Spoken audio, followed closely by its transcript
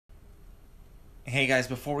Hey guys,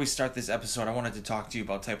 before we start this episode, I wanted to talk to you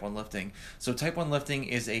about Type 1 Lifting. So Type 1 Lifting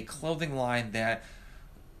is a clothing line that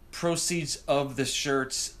proceeds of the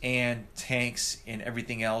shirts and tanks and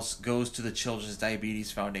everything else goes to the Children's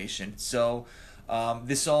Diabetes Foundation. So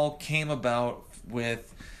this all came about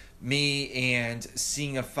with me and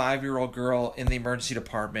seeing a 5-year-old girl in the emergency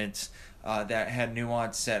department that had new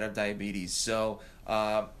onset of diabetes. So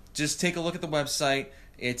just take a look at the website.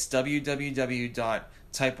 It's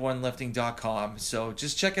www.type1lifting.com. So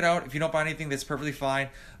just check it out. If you don't buy anything, that's perfectly fine.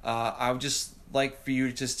 I would just like for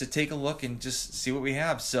you just to take a look and just see what we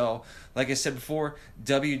have. So like I said before,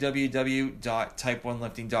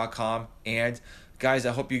 www.type1lifting.com. And guys,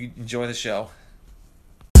 I hope you enjoy the show.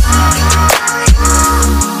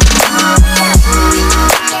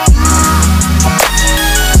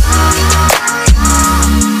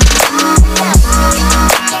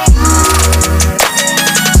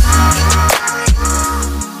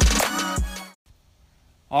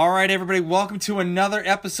 All right, everybody, welcome to another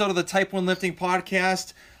episode of the Type 1 Lifting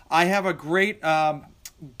Podcast. I have a great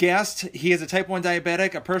guest. He is a Type 1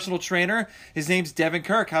 diabetic, a personal trainer. His name's Devin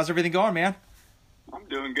Kirk. How's everything going, man? I'm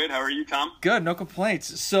doing good. How are you, Tom? Good, no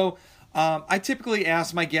complaints. So I typically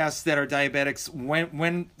ask my guests that are diabetics,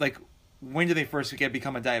 when do they first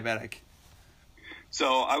become a diabetic?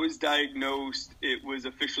 So I was diagnosed, it was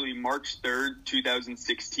officially March 3rd,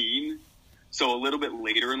 2016. So a little bit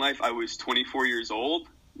later in life, I was 24 years old,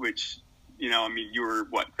 which, you were,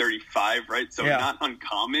 35, right? So Not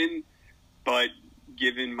uncommon, but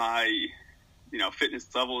given my, fitness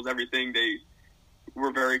levels, everything, they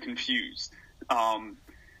were very confused. A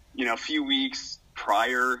few weeks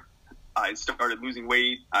prior, I started losing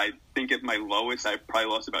weight. I think at my lowest, I probably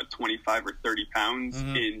lost about 25 or 30 pounds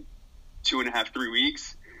in 2.5, 3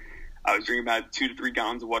 weeks. I was drinking about 2 to 3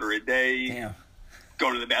 gallons of water a day. Damn.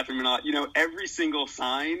 Going to the bathroom and all, every single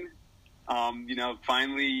sign.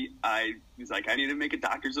 Finally, I was like, I need to make a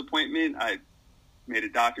doctor's appointment. I made a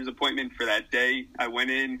doctor's appointment for that day. I went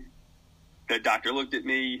in. The doctor looked at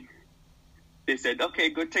me. They said, okay,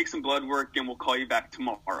 go take some blood work and we'll call you back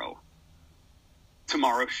tomorrow.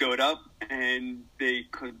 Tomorrow showed up and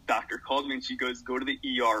doctor called me and she goes, go to the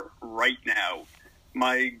ER right now.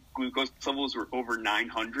 My glucose levels were over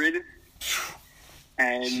 900.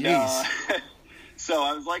 And so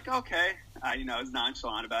I was like, okay. I was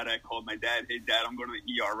nonchalant about it. I called my dad. Hey, Dad, I'm going to the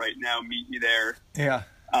ER right now. Meet me there. Yeah.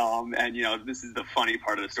 This is the funny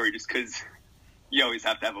part of the story just because you always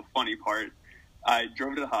have to have a funny part. I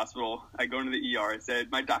drove to the hospital. I go into the ER. I said,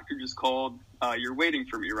 my doctor just called. You're waiting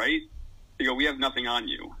for me, right? They go, we have nothing on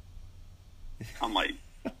you. I'm like,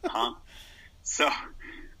 huh? So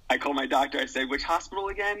I called my doctor. I said, which hospital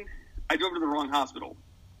again? I drove to the wrong hospital.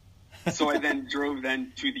 So I then drove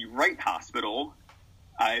to the right hospital.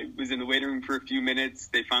 I was in the waiting room for a few minutes.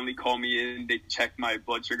 They finally called me in. They checked my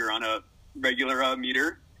blood sugar on a regular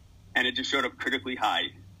meter, and it just showed up critically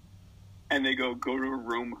high. And they go to a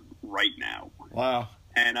room right now. Wow.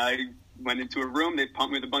 And I went into a room. They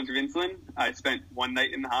pumped me with a bunch of insulin. I spent one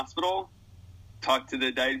night in the hospital, talked to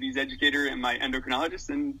the diabetes educator and my endocrinologist,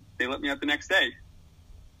 and they let me out the next day.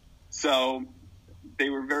 So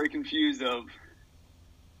they were very confused of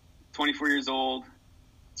 24 years old,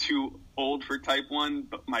 too old for type 1,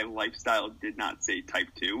 but my lifestyle did not say type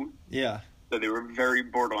 2. Yeah. So they were very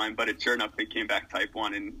borderline, but sure enough, they came back type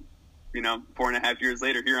 1, and 4.5 years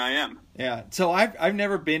later, here I am. Yeah. So I've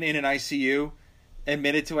never been in an ICU,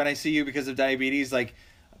 admitted to an ICU because of diabetes. Like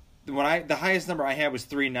the highest number I had was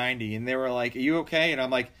 390, and they were like, "Are you okay?" And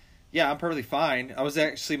I'm like, "Yeah, I'm perfectly fine." I was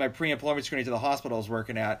actually my pre-employment screening to the hospital I was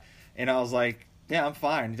working at, and I was like, "Yeah, I'm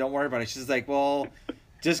fine. Don't worry about it." She's like, "Well,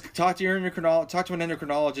 just talk to an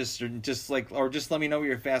endocrinologist, or just let me know what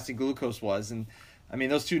your fasting glucose was." And I mean,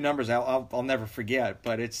 those two numbers I'll never forget.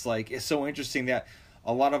 But it's so interesting that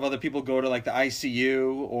a lot of other people go to like the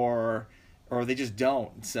ICU or they just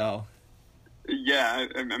don't. So yeah,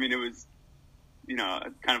 I mean, it was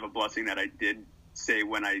kind of a blessing that I did say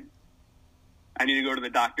when I need to go to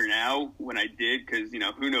the doctor now when I did, because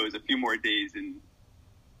who knows, a few more days and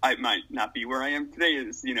I might not be where I am today.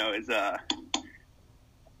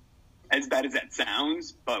 As bad as that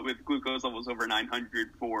sounds, but with glucose levels over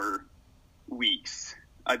 900 for weeks,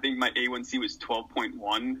 I think my A1C was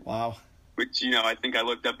 12.1. Wow. Which, I think I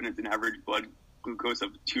looked up and it's an average blood glucose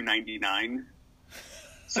of 299.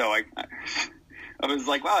 So I was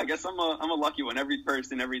like, wow, I guess I'm a lucky one. Every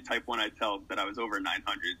type 1 I tell that I was over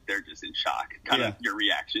 900, they're just in shock. Kind of your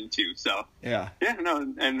reaction too. So yeah,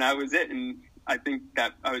 and that was it. And I think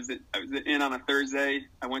that I was in on a Thursday.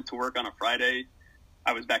 I went to work on a Friday.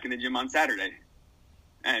 I was back in the gym on Saturday.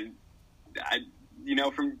 And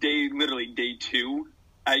from literally day 2,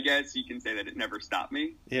 I guess you can say that it never stopped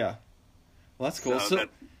me. Yeah. Well, that's cool. So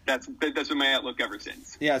that's been my outlook ever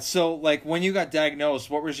since. Yeah. So, like, when you got diagnosed,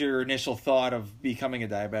 what was your initial thought of becoming a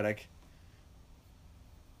diabetic?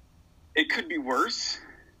 It could be worse.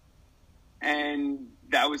 And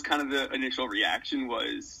that was kind of the initial reaction,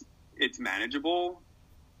 was it's manageable.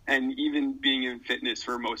 And even being in fitness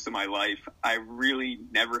for most of my life, I really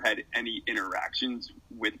never had any interactions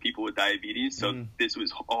with people with diabetes. So this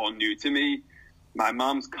was all new to me. My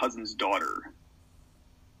mom's cousin's daughter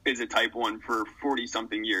is a type 1 for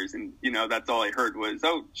 40-something years. And, you know, that's all I heard was,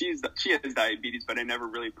 oh, she has diabetes, but I never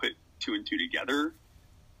really put 2 and 2 together.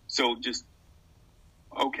 So just,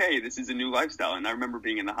 okay, this is a new lifestyle. And I remember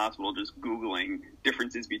being in the hospital just Googling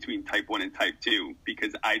differences between type 1 and type 2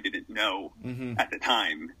 because I didn't know at the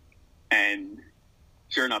time. And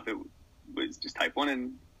sure enough, it was just type 1,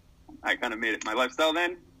 and I kind of made it my lifestyle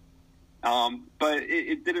then. But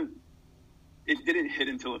it didn't hit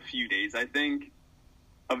until a few days, I think,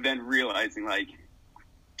 of then realizing, like,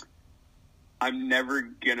 I'm never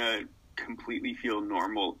gonna completely feel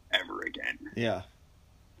normal ever again. Yeah.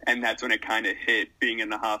 And that's when it kind of hit, being in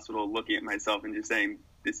the hospital, looking at myself and just saying,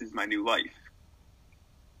 this is my new life.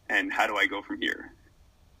 And how do I go from here?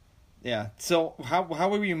 Yeah. So how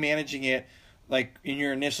were you managing it, like, in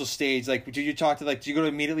your initial stage? Like, did you did you go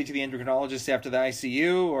immediately to the endocrinologist after the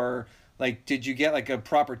ICU, or like, did you get like a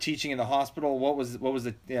proper teaching in the hospital? What was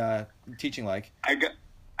the teaching like? I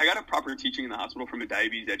got a proper teaching in the hospital from a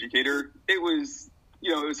diabetes educator. It was,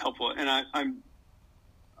 it was helpful. And I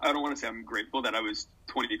don't want to say I'm grateful that I was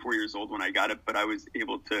 24 years old when I got it, but I was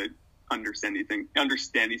able to understand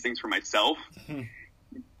these things for myself.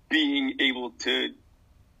 Being able to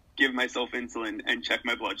give myself insulin and check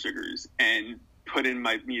my blood sugars and put in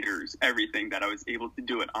my meters, everything, that I was able to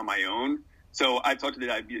do it on my own. So I talked to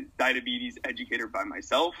the diabetes educator by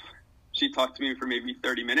myself. She talked to me for maybe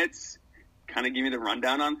 30 minutes, kind of gave me the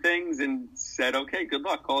rundown on things, and said, okay, good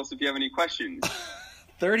luck. Call us if you have any questions.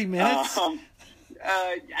 30 minutes?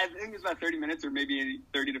 I think it was about 30 minutes, or maybe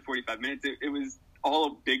 30 to 45 minutes. It was all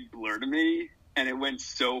a big blur to me, and it went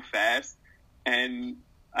so fast. And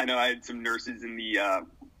I know I had some nurses in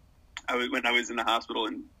when I was in the hospital,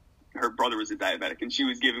 and her brother was a diabetic, and she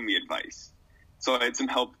was giving me advice. So I had some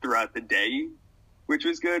help throughout the day, which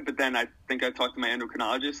was good. But then I think I talked to my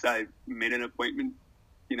endocrinologist. I made an appointment,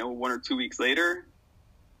 1 or 2 weeks later,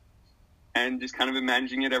 and just kind of been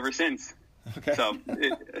managing it ever since. Okay. So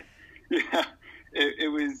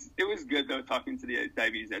it was good though, talking to the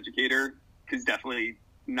diabetes educator, because definitely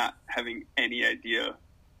not having any idea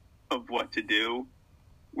of what to do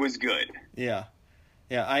was good. Yeah,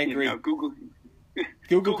 I agree.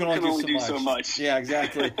 Google can only do so much. Yeah,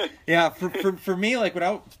 exactly. Yeah, for me, like,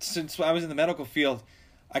 since I was in the medical field,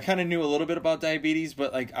 I kind of knew a little bit about diabetes,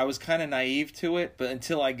 but like I was kind of naive to it. But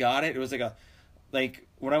until I got it, it was like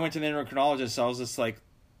when I went to the endocrinologist, I was just like,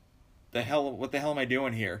 what the hell am I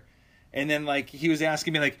doing here? And then, like, he was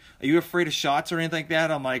asking me, like, are you afraid of shots or anything like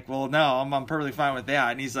that? I'm like, well, no, I'm perfectly fine with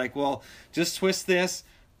that. And he's like, well, just twist this,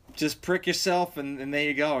 just prick yourself, and there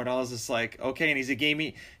you go. And I was just like, okay. And he gave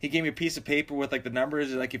me a piece of paper with, like, the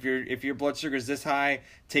numbers. Like, if your blood sugar is this high,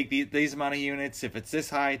 take these amount of units. If it's this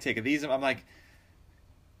high, take these. I'm like,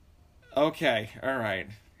 okay, all right.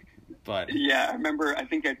 But yeah, I remember, I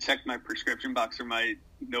think I checked my prescription box for my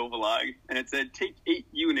Novolog, and it said, take 8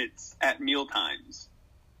 units at meal times.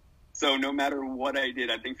 So no matter what I did,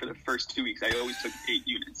 I think for the first 2 weeks, I always took 8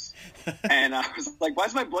 units. And I was like, why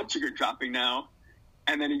is my blood sugar dropping now?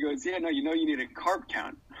 And then he goes, yeah, no, you need a carb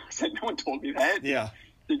count. I said, no one told me that. Yeah.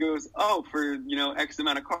 He goes, oh, for, X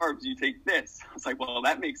amount of carbs, you take this. I was like, well,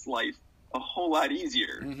 that makes life a whole lot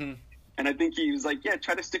easier. Mm-hmm. And I think he was like, yeah,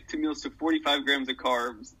 try to stick to meals to 45 grams of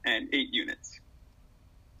carbs and 8 units.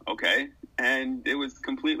 Okay. And it was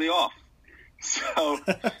completely off. So,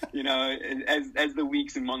 as the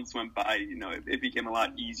weeks and months went by, it became a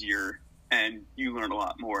lot easier, and you learn a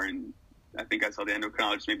lot more. And I think I saw the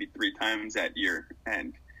endocrinologist maybe 3 times that year,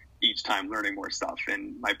 and each time learning more stuff,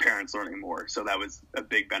 and my parents learning more. So that was a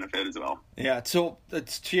big benefit as well. Yeah. So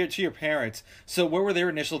it's to your parents. So what were their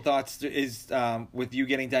initial thoughts with you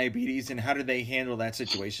getting diabetes, and how did they handle that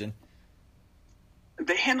situation?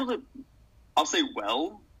 They handled it, I'll say,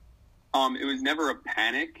 well. It was never a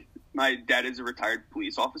panic. My dad is a retired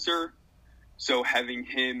police officer, so having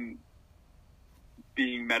him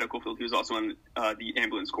being medical field, he was also in the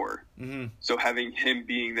ambulance corps. Mm-hmm. So having him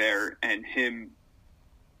being there and him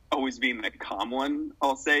always being the calm one,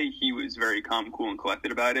 I'll say, he was very calm, cool, and collected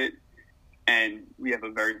about it. And we have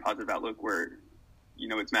a very positive outlook where,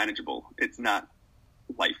 it's manageable. It's not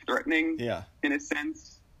life-threatening, yeah, in a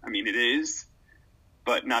sense. I mean, it is,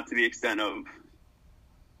 but not to the extent of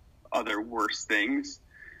other worse things.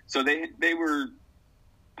 So they were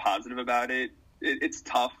positive about it. It's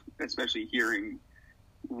tough, especially hearing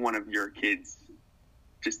one of your kids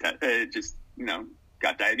just got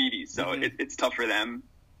diabetes. So it's tough for them,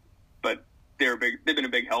 but they've been a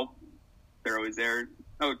big help. They're always there.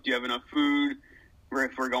 Oh, do you have enough food?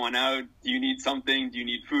 If we're going out, do you need something? Do you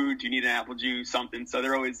need food? Do you need an apple juice? Something. So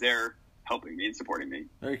they're always there helping me and supporting me.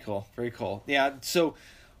 Very cool. Very cool. Yeah. So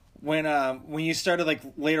when you started, like,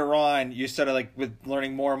 later on, you started, like, with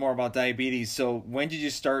learning more and more about diabetes. So when did you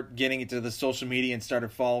start getting into the social media and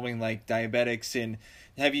started following, like, diabetics? And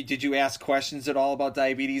did you ask questions at all about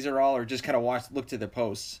diabetes at all, or just kind of looked at the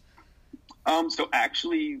posts? So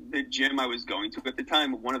actually, the gym I was going to at the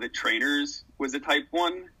time, one of the trainers was a type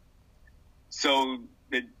 1. So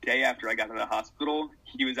the day after I got to the hospital,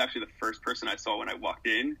 he was actually the first person I saw when I walked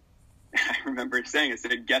in. And I remember saying, I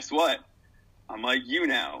said, guess what? I'm like you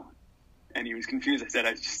now. And he was confused. I said,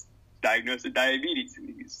 I just diagnosed with diabetes.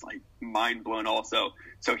 And he's like mind blown also.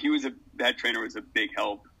 So that trainer was a big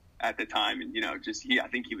help at the time. And, I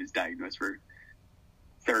think he was diagnosed for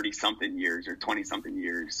 30 something years or 20 something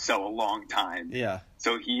years. So a long time. Yeah.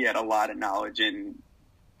 So he had a lot of knowledge, and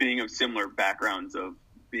being of similar backgrounds of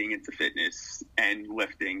being into fitness and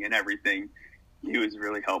lifting and everything, he was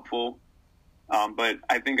really helpful. But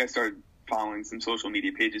I think I started following some social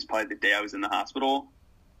media pages probably the day I was in the hospital.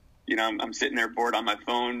 I'm sitting there bored on my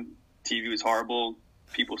phone. TV was horrible.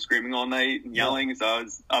 People screaming all night and yelling. Yeah. So I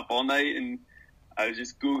was up all night, and I was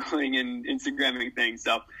just Googling and Instagramming things.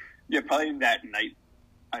 So yeah, probably that night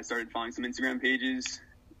I started following some Instagram pages,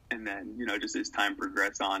 and then, just as time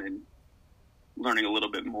progressed on and learning a little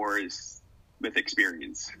bit more with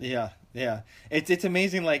experience. Yeah. Yeah. It's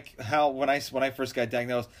amazing, like, how when I first got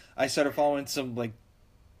diagnosed, I started following some, like,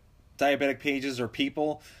 diabetic pages or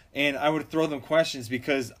people, and I would throw them questions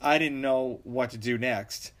because I didn't know what to do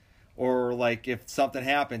next, or, like, if something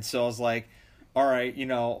happened. So I was like, all right,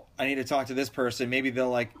 I need to talk to this person. Maybe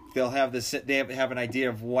they'll have this, they have an idea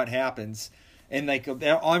of what happens. And, like,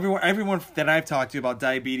 everyone that I've talked to about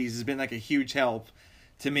diabetes has been, like, a huge help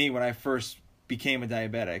to me when I first became a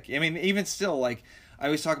diabetic. I mean, even still, like, I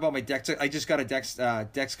always talk about my I just got a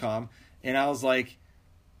Dexcom, and I was like,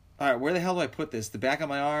 all right, where the hell do I put this? The back of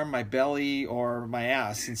my arm, my belly, or my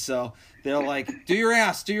ass? And so they're like, do your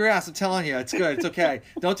ass. I'm telling you, it's good. It's okay.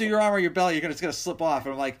 Don't do your arm or your belly. It's going to slip off.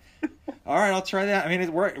 And I'm like, all right, I'll try that. I mean,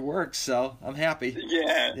 it works, so I'm happy.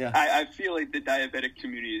 Yeah. I feel like the diabetic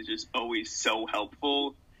community is just always so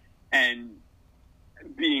helpful. And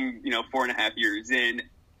being, 4.5 years in,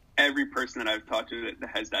 every person that I've talked to that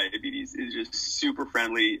has diabetes is just super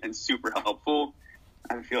friendly and super helpful.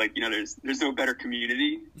 I feel like, there's no better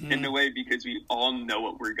community in a way, because we all know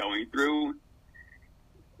what we're going through.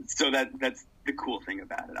 So that's the cool thing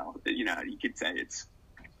about it. You could say it's,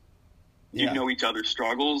 you know each other's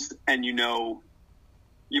struggles, and you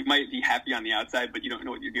might be happy on the outside, but you don't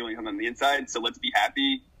know what you're dealing with on the inside. So let's be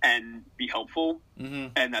happy and be helpful.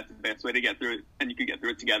 And that's the best way to get through it. And you can get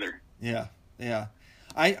through it together. Yeah. Yeah.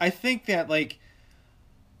 I think that, like,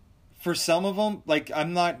 for some of them, like,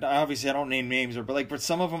 obviously I don't name names, but, like, for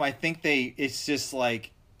some of them, I think it's just,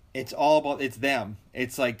 like, it's all about, it's them.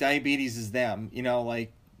 It's like diabetes is them,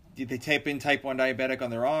 like, they type in type 1 diabetic on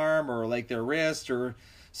their arm, or, like, their wrist, or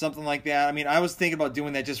something like that. I mean, I was thinking about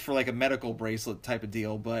doing that just for, like, a medical bracelet type of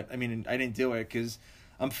deal, but, I mean, I didn't do it because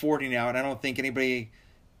I'm 40 now, and I don't think anybody,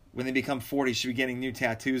 when they become 40, should be getting new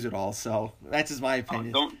tattoos at all. So that's just my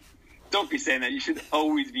opinion. Don't be saying that. You should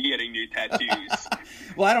always be getting new tattoos.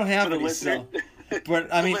 Well, I don't have any, so.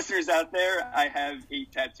 But I mean, listeners out there, I have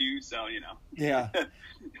 8 tattoos, so Yeah.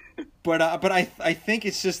 But I think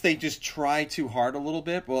it's just they just try too hard a little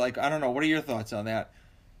bit. Well, like, I don't know. What are your thoughts on that?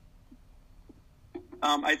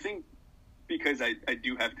 I think because I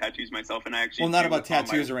do have tattoos myself, and I actually not about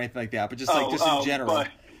tattoos or anything like that, but just in general. But,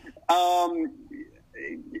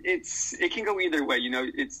 it can go either way. You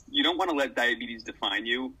don't want to let diabetes define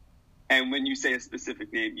you. And when you say a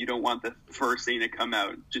specific name, you don't want the first thing to come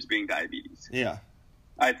out just being diabetes. Yeah.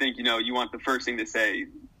 I think, you want the first thing to say,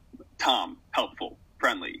 Tom, helpful,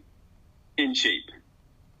 friendly, in shape,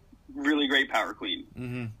 really great power clean.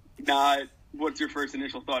 Mm-hmm. Not, what's your first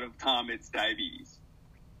initial thought of Tom? It's diabetes.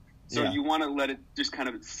 So you want to let it just kind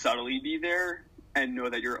of subtly be there and know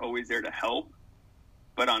that you're always there to help.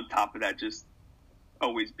 But on top of that, just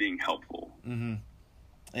always being helpful. Mm-hmm.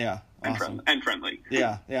 Yeah, awesome. and friendly.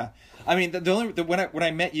 Yeah. I mean, when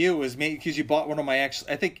I met you was maybe because you bought one of my I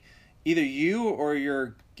think either you or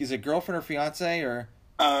is it girlfriend or fiance or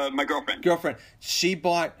my girlfriend. She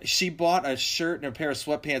bought a shirt and a pair of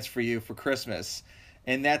sweatpants for you for Christmas,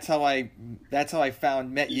 and that's how I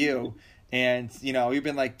met you. And, you know, we've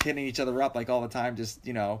been like hitting each other up like all the time, just,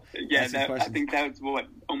 you know, Yeah, asking questions. I think that was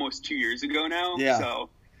almost 2 years ago now. Yeah. So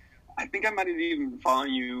I think I might have even followed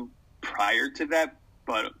you prior to that,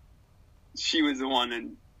 but she was the one,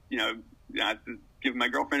 and you know, I have to give my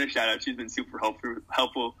girlfriend a shout out. She's been super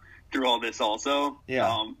helpful through all this also.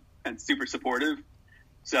 Yeah. And super supportive.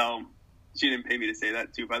 So she didn't pay me to say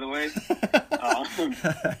that too, by the way.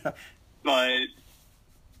 But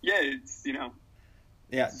yeah, it's, you know,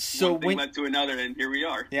 yeah. So one thing led to another, and here we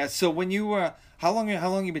are. Yeah. So when you how long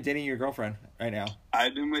you been dating your girlfriend right now?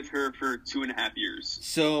 I've been with her for 2.5 years.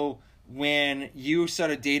 So when you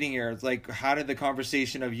started dating her, like, how did the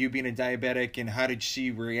conversation of you being a diabetic, and how did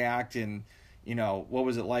she react, and, you know, what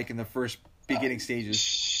was it like in the first beginning stages?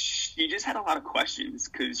 She just had a lot of questions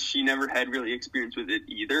because she never had really experience with it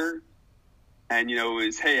either. And, you know, it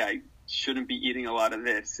was, hey, I shouldn't be eating a lot of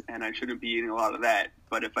this and I shouldn't be eating a lot of that.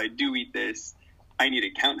 But if I do eat this, I need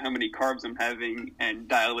to count how many carbs I'm having and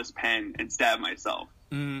dial this pen and stab myself.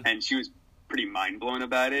 Mm. And she was pretty mind blown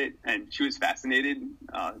about it, and she was fascinated.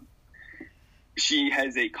 She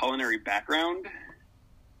has a culinary background,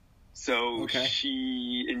 so Okay.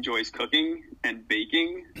 she enjoys cooking and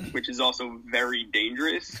baking, which is also very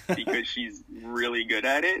dangerous because she's really good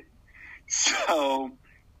at it. So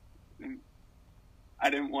I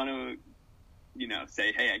didn't want to, you know,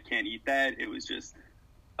 say, hey, I can't eat that. It was just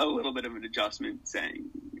a little bit of an adjustment saying,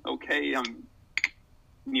 okay,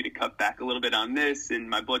 need to cut back a little bit on this, and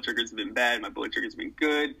my blood sugars have been bad, my blood sugar's been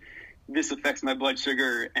good, this affects my blood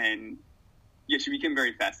sugar. And yeah, she became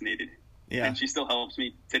very fascinated. Yeah. And she still helps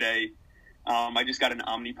me today. I just got an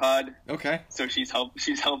Omnipod. Okay. So she's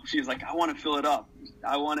like, I want to fill it up,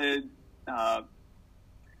 I want to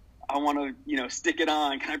you know, stick it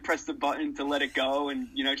on, can I press the button to let it go? And,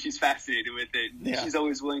 you know, she's fascinated with it. Yeah. She's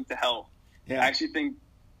always willing to help. Yeah. I actually think,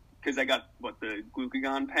 because I got the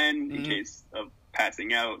glucagon pen in case of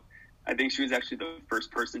passing out, I think she was actually the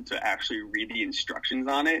first person to actually read the instructions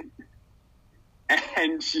on it.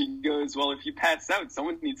 And she goes, well, if you pass out,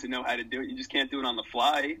 someone needs to know how to do it. You just can't do it on the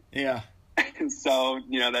fly. Yeah. And so,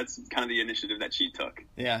 you know, that's kind of the initiative that she took.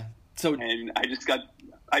 Yeah. So, And I just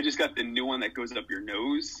got the new one that goes up your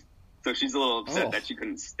nose. So she's a little upset that she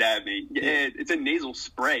couldn't stab me. Yeah, it's a nasal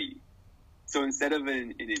spray. So instead of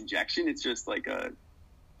an injection, it's just like a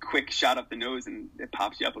quick shot up the nose, and it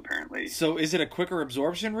pops you up, apparently. so is it a quicker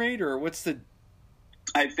absorption rate, or what's the?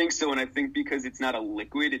 I think so, and I think because it's not a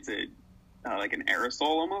liquid, it's a like an aerosol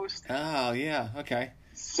almost. Oh yeah. Okay.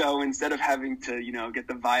 So instead of having to, you know, get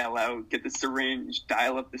the vial out, get the syringe,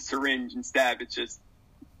 dial up the syringe and stab, it's just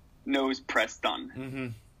nose press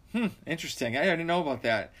done. Mm-hmm. Interesting. I didn't know about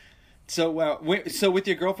that. So, so with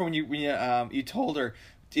your girlfriend, when you told her,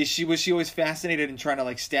 was she always fascinated in trying to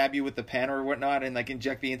like stab you with the pen or whatnot, and like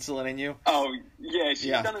inject the insulin in you? Oh yeah,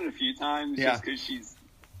 she's done it a few times, just because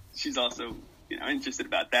she's also, you know, interested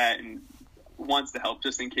about that and wants to help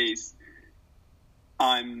just in case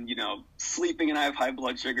I'm, you know, sleeping and I have high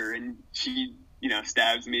blood sugar and she, you know,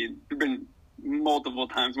 stabs me. There've been multiple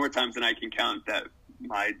times, more times than I can count, that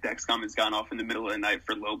my Dexcom has gone off in the middle of the night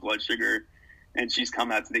for low blood sugar, and she's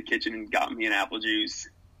come out to the kitchen and got me an apple juice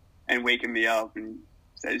and waking me up and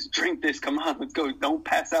says, drink this, come on, let's go, don't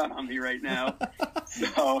pass out on me right now.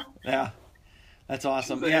 So yeah, that's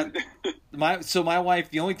awesome. Like, Yeah, my wife,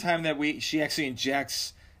 the only time that she actually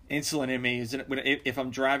injects insulin in me is if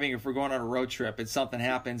I'm driving, if we're going on a road trip and something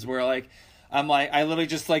happens where like I literally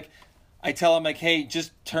just like, I tell him like, hey,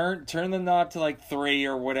 just turn the knob to like 3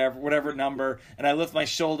 or whatever number, and I lift my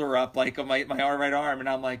shoulder up like on my right arm, and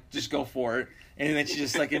I'm like, just go for it, and then she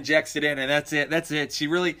just like injects it in, and that's it.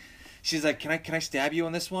 She's like, can I stab you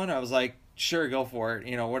on this one? I was like, sure, go for it,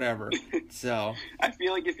 you know, whatever. So I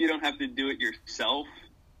feel like if you don't have to do it yourself,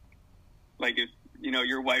 like if, you know,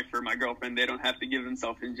 your wife or my girlfriend, they don't have to give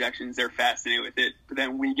themselves injections, they're fascinated with it, but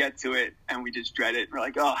then we get to it and we just dread it. We're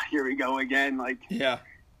like, oh, here we go again, like, yeah,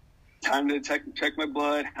 time to check my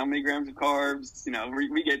blood, how many grams of carbs, you know,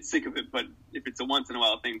 we get sick of it. But if it's a once in a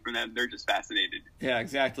while thing for them, they're just fascinated. Yeah,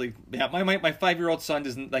 exactly. Yeah, my 5-year-old son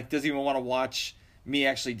doesn't even want to watch me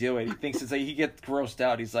actually do it. He thinks it's like, he gets grossed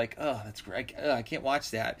out. He's like, oh, that's great. I can't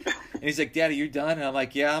watch that. And he's like, Daddy, you done? And I'm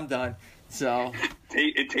like, yeah, I'm done. So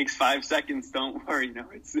it takes 5 seconds. Don't worry, you know,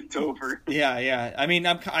 it's over. Yeah. I mean,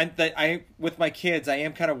 I with my kids, I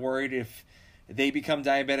am kind of worried if they become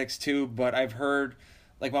diabetics too. But I've heard,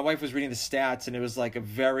 like, my wife was reading the stats, and it was like a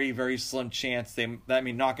very, very slim chance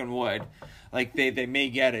knock on wood, like they may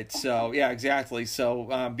get it. So yeah, exactly.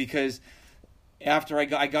 So because after I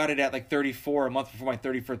got it at like 34, a month before my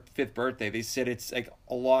 35th birthday, they said it's like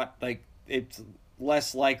a lot, like it's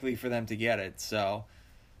less likely for them to get it. So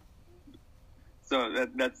So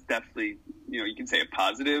that's definitely, you can say a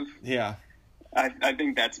positive. Yeah. I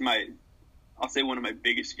think that's I'll say one of my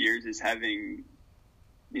biggest fears is having,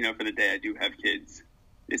 for the day I do have kids,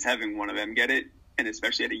 is having one of them get it. And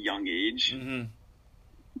especially at a young age,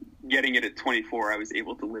 getting it at 24, I was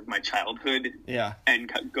able to live my childhood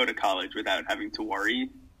and go to college without having to worry.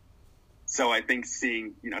 So I think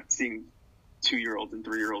seeing 2-year-olds and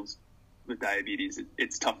 3-year-olds with diabetes,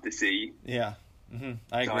 it's tough to see. Yeah.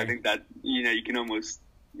 I agree. So I think that, you can almost,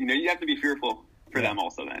 you have to be fearful for them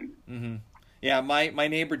also then. Yeah, my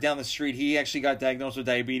neighbor down the street, he actually got diagnosed with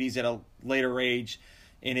diabetes at a later age,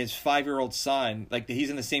 and his 5-year-old son, like he's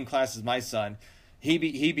in the same class as my son, he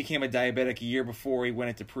became a diabetic a year before he went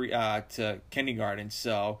into to kindergarten.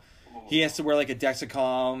 So he has to wear like a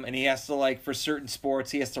Dexcom, and he has to, like, for certain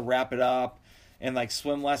sports he has to wrap it up, and like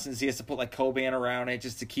swim lessons he has to put like Coban around it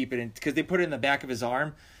just to keep it in, because they put it in the back of his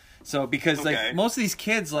arm. So because like most of these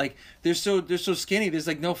kids, like they're so skinny, there's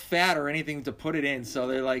like no fat or anything to put it in. So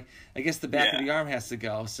they're like, I guess the back of the arm has to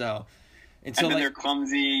go. So and then they're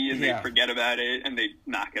clumsy and they forget about it and they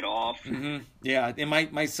knock it off. Yeah, and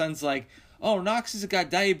my son's like, oh, Knox has got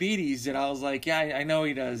diabetes, and I was like, yeah, I know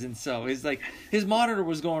he does. And so it's like his monitor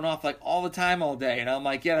was going off like all the time, all day, and I'm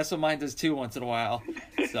like, yeah, that's what mine does too, once in a while.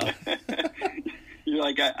 So you're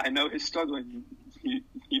like, I know he's struggling.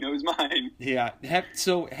 He knows mine. Yeah.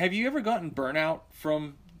 So have you ever gotten burnout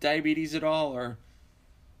from diabetes at all, or?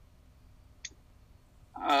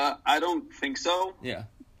 I don't think so. Yeah.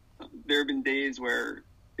 There have been days where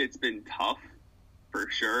it's been tough, for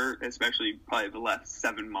sure, especially probably the last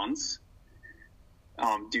 7 months,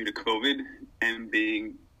 due to COVID and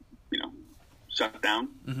being, shut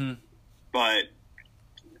down. But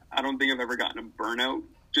I don't think I've ever gotten a burnout,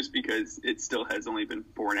 just because it still has only been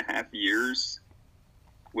 4.5 years,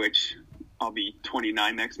 which I'll be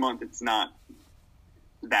 29 next month. It's not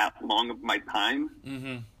that long of my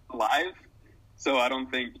time alive. So I don't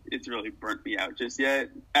think it's really burnt me out just yet.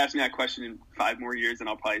 Ask me that question in 5 more years and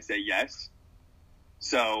I'll probably say yes.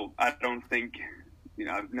 So I don't think,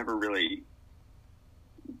 I've never really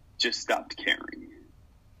just stopped caring,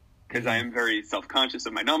 because I am very self-conscious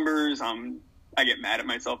of my numbers. I get mad at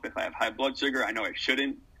myself if I have high blood sugar. I know I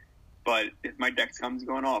shouldn't, but if my Dexcom's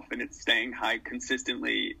going off and it's staying high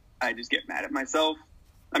consistently, I just get mad at myself.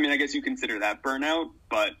 I mean, I guess you consider that burnout,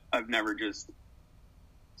 but I've never just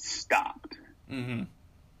stopped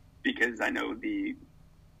because I know the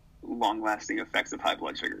long-lasting effects of high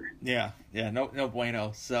blood sugar. Yeah, no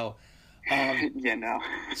bueno. So, no.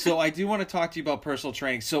 So I do want to talk to you about personal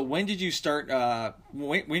training. So when did you start?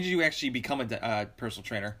 When did you actually become a personal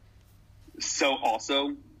trainer? So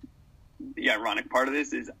also, the ironic part of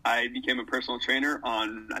this is I became a personal trainer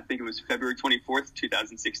on, I think it was February 24th,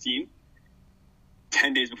 2016,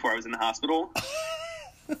 10 days before I was in the hospital.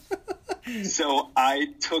 So I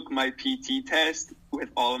took my PT test with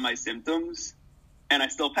all of my symptoms, and I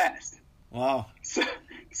still passed. Wow.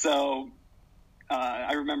 So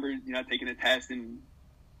I remember, taking the test and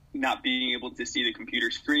not being able to see the computer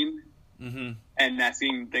screen. And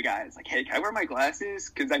asking the guy, it's like, hey, can I wear my glasses?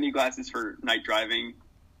 Because I need glasses for night driving. And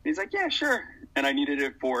he's like, yeah, sure. And I needed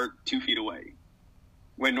it for 2 feet away,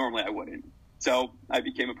 when normally I wouldn't. So I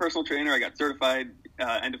became a personal trainer. I got certified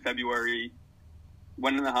end of February,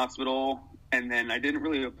 went in the hospital, and then I didn't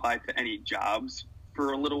really apply to any jobs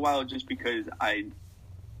for a little while, just because I,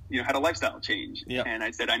 had a lifestyle change. Yep. And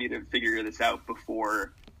I said I need to figure this out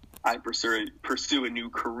before I pursue a new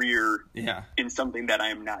career in something that I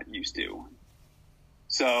am not used to.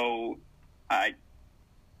 So I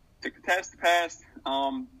took the test, passed.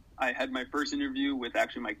 I had my first interview with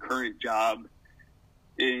actually my current job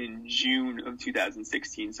in June of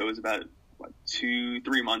 2016. So it was about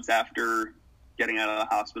 2-3 months after getting out of the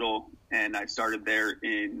hospital, and I started there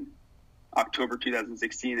in October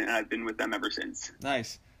 2016, and I've been with them ever since.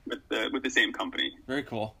 Nice. With the same company. Very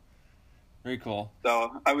cool. Very cool.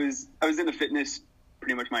 So I was into fitness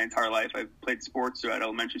pretty much my entire life. I played sports throughout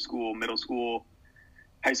elementary school, middle school,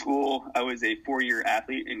 high school. I was a 4-year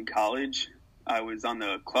athlete in college. I was on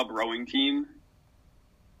the club rowing team.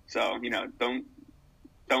 So,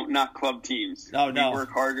 don't knock club teams. Oh, no. We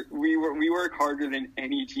work harder. We work harder than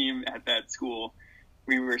any team at that school.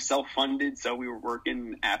 We were self-funded, so we were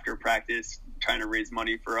working after practice, trying to raise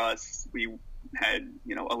money for us. We had,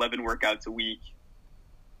 11 workouts a week.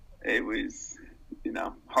 It was,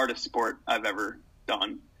 hardest sport I've ever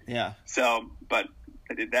done. Yeah. So, but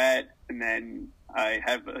I did that, and then I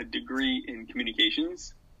have a degree in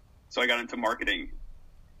communications, so I got into marketing,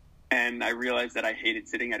 and I realized that I hated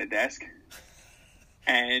sitting at a desk,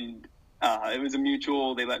 and it was a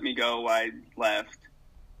mutual. They let me go. I left,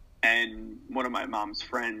 And one of my mom's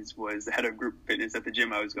friends was the head of group fitness at the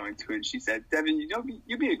gym I was going to, and she said, "Devin,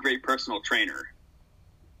 you'd be a great personal trainer."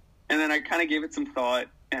 And then I kind of gave it some thought,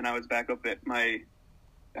 and I was back up at my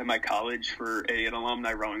college for an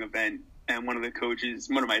alumni rowing event, and one of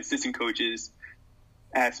my assistant coaches,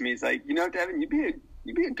 asked me, he's like, "Devin, you'd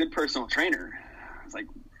be a good personal trainer." I was like,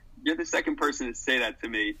 "You're the second person to say that to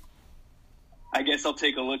me. I guess I'll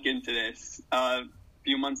take a look into this." A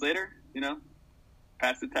few months later,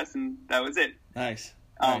 passed the test, and that was it. Nice.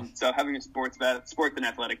 So having a sports and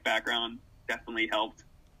athletic background definitely helped,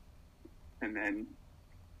 and then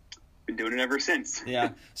been doing it ever since.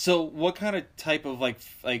 Yeah. So what kind of type of like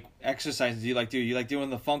exercises do you like doing? You like doing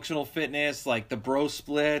the functional fitness, like the bro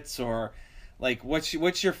splits, or like what's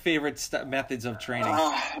your favorite methods of training?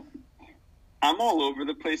 I'm all over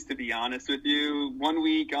the place, to be honest with you. One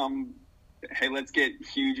week, hey, let's get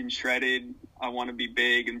huge and shredded. I want to be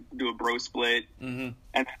big and do a bro split. Mm-hmm.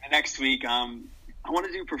 And the next week, I want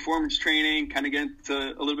to do performance training, kind of get into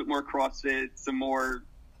a little bit more CrossFit, some more,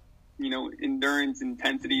 endurance,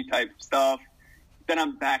 intensity type stuff. Then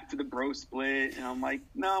I'm back to the bro split, and I'm like,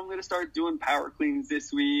 no, I'm going to start doing power cleans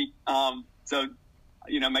this week. So,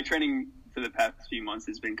 my training for the past few months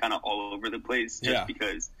has been kind of all over the place, just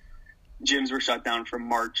because gyms were shut down from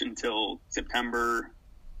March until September.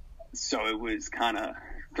 So it was kind of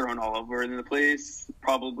thrown all over the place.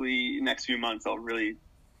 Probably next few months, I'll really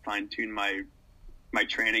fine tune my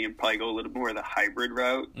training and probably go a little more of the hybrid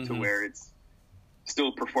route, to where it's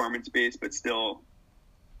still performance based, but still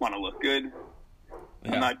want to look good.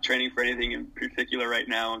 Yeah. I'm not training for anything in particular right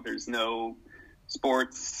now. There's no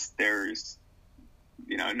sports. There's,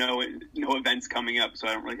 no events coming up, so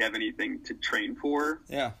I don't really have anything to train for.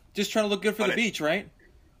 Yeah. Just trying to look good for the beach, right?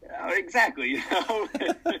 Exactly.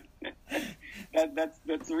 That's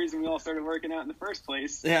the reason we all started working out in the first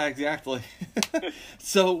place. Yeah, exactly.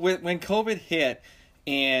 So when COVID hit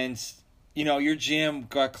and, your gym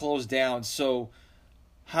got closed down, so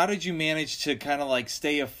how did you manage to kind of like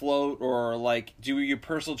stay afloat, or like do your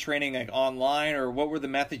personal training like online, or what were the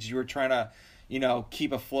methods you were trying to,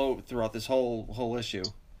 keep afloat throughout this whole issue?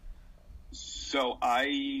 So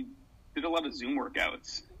I did a lot of Zoom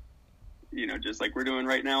workouts, just like we're doing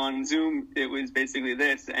right now on Zoom. It was basically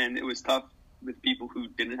this, and it was tough with people who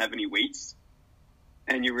didn't have any weights.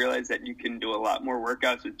 And you realize that you can do a lot more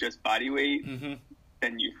workouts with just body weight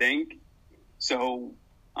than you think. So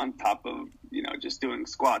on top of, just doing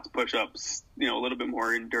squats, push-ups, a little bit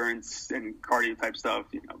more endurance and cardio type stuff,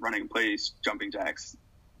 running in place, jumping jacks,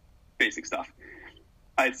 basic stuff,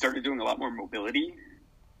 I started doing a lot more mobility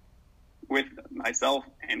with myself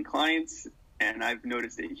and clients. And I've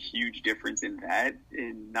noticed a huge difference in that,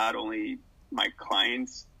 in not only my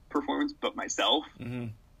clients' performance, but myself.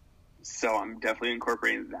 So I'm definitely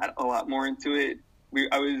incorporating that a lot more into it.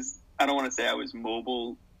 I don't want to say I was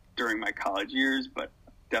mobile during my college years, but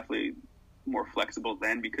definitely more flexible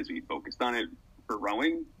then, because we focused on it for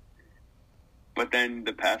rowing. But then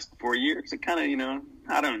the past 4 years, it kind of,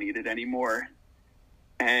 I don't need it anymore.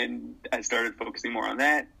 And I started focusing more on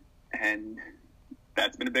that, and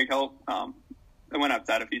that's been a big help. I went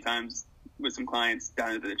outside a few times with some clients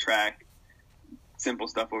down to the track. Simple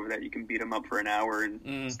stuff over that. You can beat them up for an hour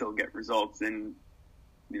and still get results, and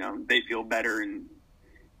they feel better, and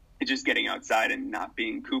it's just getting outside and not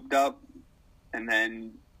being cooped up. And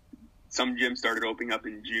then some gyms started opening up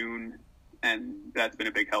in June, and that's been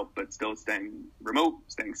a big help, but still staying remote,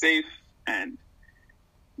 staying safe. And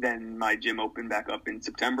then my gym opened back up in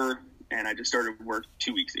September, and I just started work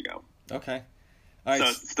 2 weeks ago. Okay. All right. So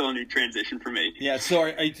it's still a new transition for me. Yeah.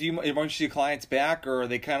 So do you want your clients back, or are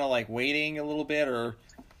they kind of like waiting a little bit, or?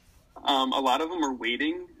 A lot of them are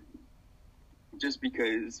waiting, just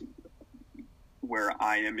because where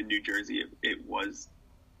I am in New Jersey, it was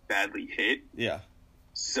badly hit. Yeah.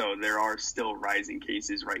 So there are still rising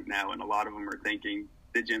cases right now, and a lot of them are thinking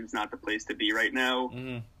the gym's not the place to be right now.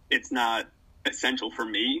 It's not essential for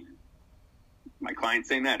me. My client's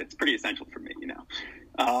saying that it's pretty essential for me,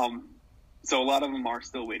 So a lot of them are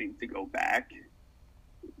still waiting to go back,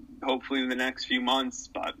 hopefully in the next few months.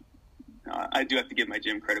 But I do have to give my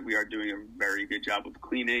gym credit. We are doing a very good job of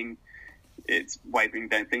cleaning. It's wiping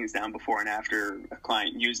things down before and after a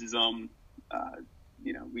client uses them.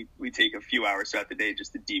 We take a few hours throughout the day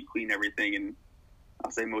just to deep clean everything. And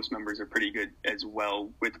I'll say most members are pretty good as well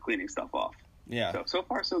with cleaning stuff off. Yeah. So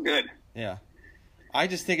far, so good. Yeah. I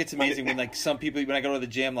just think it's amazing when like some people, when I go to the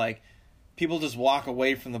gym, like, people just walk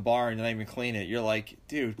away from the bar and not even clean it. You're like,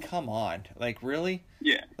 dude, come on. Like, really?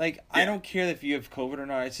 Yeah. Like, yeah. I don't care if you have COVID or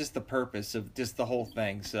not. It's just the purpose of just the whole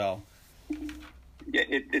thing. So. Yeah,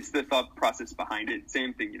 it's the thought process behind it.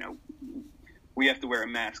 Same thing, we have to wear a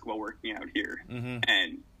mask while working out here. Mm-hmm.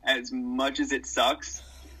 And as much as it sucks,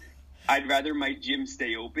 I'd rather my gym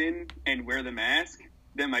stay open and wear the mask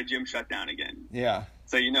than my gym shut down again. Yeah.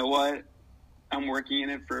 So you know what? I'm working in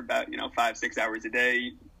it for about, 5-6 hours a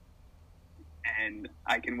day, and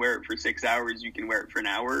I can wear it for 6 hours. You can wear it for an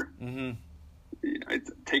hour. Mm-hmm.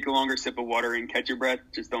 Take a longer sip of water and catch your breath.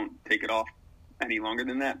 Just don't take it off any longer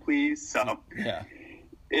than that, please. So yeah,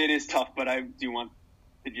 it is tough, but I do want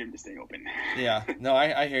the gym to stay open. Yeah, no,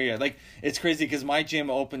 I hear you. Like, it's crazy because my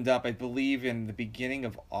gym opened up, I believe, in the beginning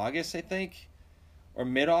of August, I think, or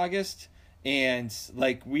mid-August, and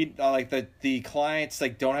like the clients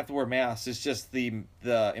like don't have to wear masks. It's just the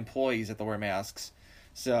employees that have to wear masks.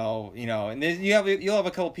 So and then you'll have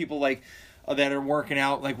a couple people like that are working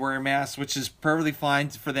out like wearing masks, which is perfectly fine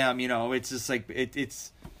for them. It's just like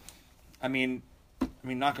it's. I mean,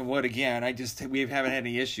 knock on wood again. We haven't had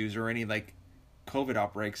any issues or any like COVID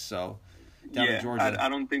outbreaks. So down in Georgia, I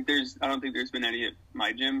don't think there's been any at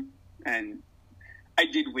my gym, and I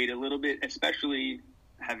did wait a little bit, especially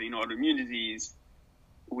having autoimmune disease.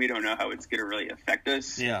 We don't know how it's going to really affect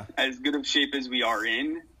us. Yeah. As good of shape as we are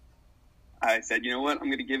in, I said, you know what, I'm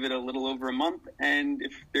going to give it a little over a month, and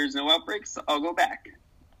if there's no outbreaks, I'll go back.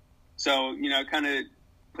 So, I kind of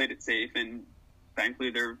played it safe, and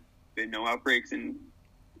thankfully there have been no outbreaks, and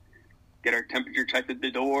get our temperature checked at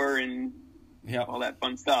the door, and all that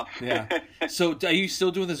fun stuff. Yeah. So are you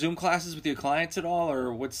still doing the Zoom classes with your clients at all,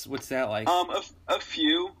 or what's that like? A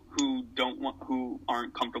few who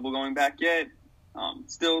aren't comfortable going back yet.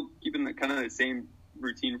 Still keeping the same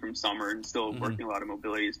routine from summer and still working a lot of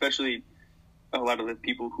mobility, especially a lot of the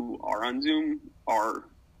people who are on Zoom are,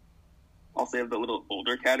 I'll say, of the little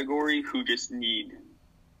older category who just need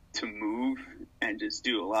to move and just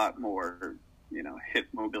do a lot more, hip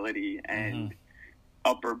mobility and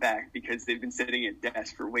upper back because they've been sitting at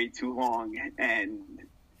desks for way too long and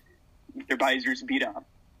their bodies are just beat up.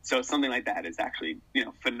 So something like that is actually,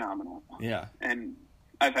 phenomenal. Yeah. And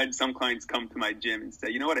I've had some clients come to my gym and say,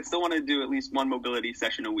 you know what, I still want to do at least one mobility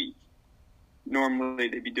session a week. Normally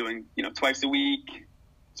they'd be doing, twice a week,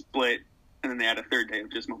 split, and then they add a third day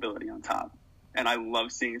of just mobility on top. And I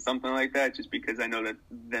love seeing something like that just because I know that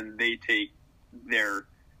then they take their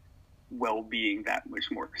well-being that much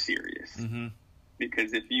more serious. Mm-hmm.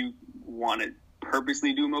 Because if you want to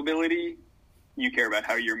purposely do mobility, you care about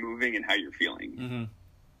how you're moving and how you're feeling. Mm-hmm.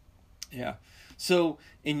 Yeah. So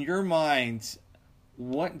in your mind,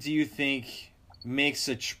 what do you think makes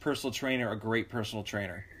a personal trainer a great personal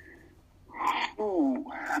trainer? Ooh,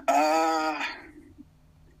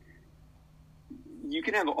 you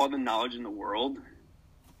can have all the knowledge in the world,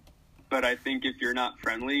 but I think if you're not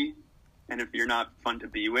friendly and if you're not fun to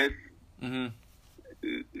be with,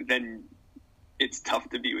 then it's tough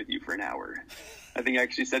to be with you for an hour. I think I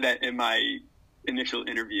actually said that in my initial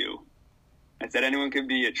interview. I said anyone can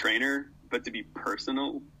be a trainer, but to be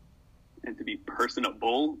personal and to be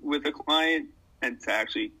personable with a client and to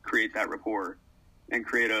actually create that rapport and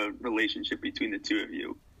create a relationship between the two of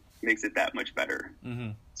you makes it that much better.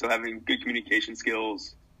 Mm-hmm. So having good communication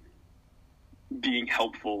skills, being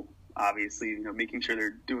helpful, obviously, making sure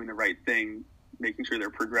they're doing the right thing, making sure they're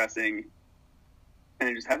progressing,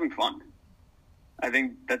 and just having fun. I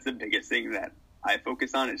think that's the biggest thing that I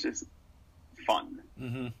focus on is just fun.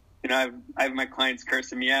 Mm-hmm. I have my clients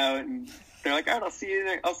cursing me out, and they're like, "All right,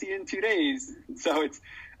 I'll see you in 2 days." So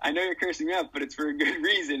I know you're cursing me out, but it's for a good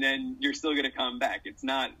reason, and you're still going to come back. It's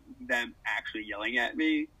not them actually yelling at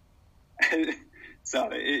me. So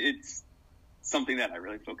it's something that I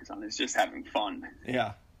really focus on is just having fun.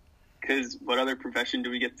 Yeah. Because what other profession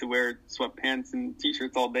do we get to wear sweatpants and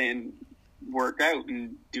t-shirts all day and work out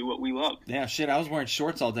and do what we love? Yeah, shit, I was wearing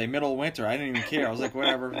shorts all day, middle of winter. I didn't even care. I was like,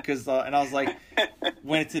 whatever, because and I was like, I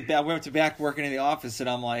went to back working in the office, and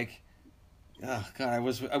I'm like, oh god, I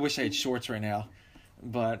wish I had shorts right now,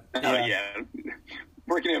 but yeah. Oh yeah,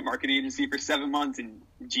 working at a marketing agency for 7 months in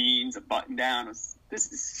jeans, a button down.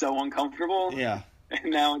 This is so uncomfortable. Yeah,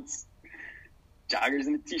 and now it's joggers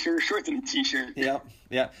and a t-shirt, shorts and a t-shirt.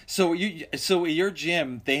 Yeah. So at your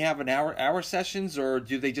gym, they have an hour sessions, or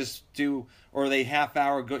do they just or are they half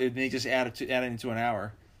hour? And they just add it into an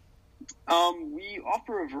hour. We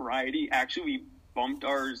offer a variety. Actually, we bumped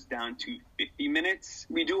ours down to 50 minutes.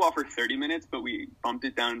 We do offer 30 minutes, but we bumped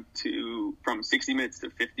it down from 60 minutes to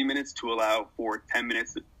 50 minutes to allow for 10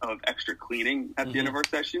 minutes of extra cleaning at the end of our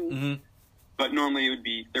session. Mm-hmm. But normally it would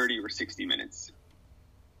be 30 or 60 minutes.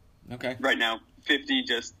 Okay. Right now, 50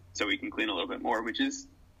 just so we can clean a little bit more, which is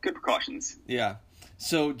good precautions. Yeah.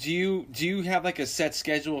 So do you have like a set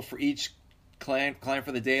schedule for each client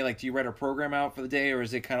for the day? Like, do you write a program out for the day, or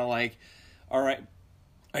is it kind of like, all right,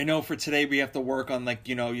 I know for today we have to work on like,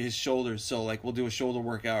 his shoulders. So like we'll do a shoulder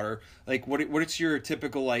workout, or like what's your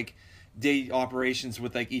typical like day operations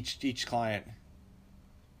with like each client?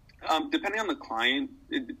 Depending on the client,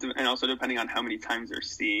 and also depending on how many times they're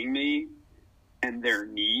seeing me and their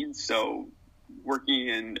needs. So working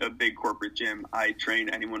in a big corporate gym, I train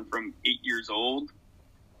anyone from 8 years old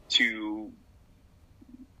to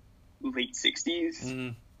late 60s. Mm-hmm.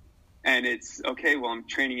 And it's, okay, well, I'm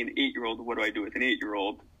training an 8-year-old. What do I do with an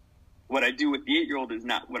 8-year-old? What I do with the 8-year-old is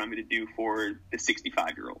not what I'm going to do for the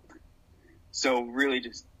 65-year-old. So really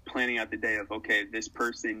just planning out the day of, okay, this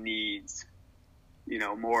person needs,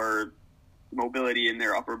 more mobility in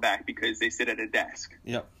their upper back because they sit at a desk.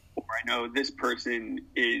 Yep. Or I know this person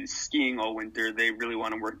is skiing all winter. They really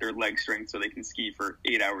want to work their leg strength so they can ski for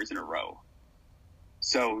 8 hours in a row.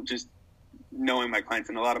 So just knowing my clients,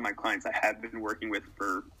 and a lot of my clients I have been working with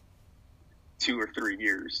for 2 or 3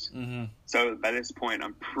 years. Mm-hmm. So by this point,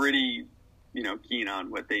 I'm pretty, keen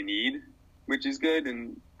on what they need, which is good.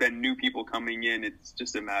 And then new people coming in, it's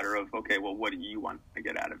just a matter of, okay, well, what do you want to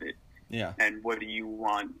get out of it? Yeah. And what do you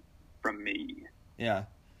want from me? Yeah.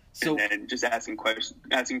 So, and then just asking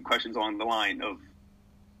questions along the line of,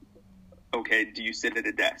 okay, do you sit at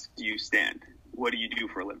a desk? Do you stand? What do you do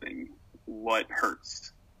for a living? What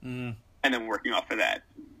hurts? mm-hmm. And then working off of that.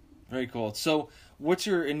 Very cool. So what's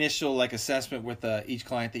your initial like assessment with each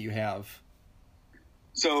client that you have?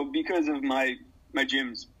 So because of my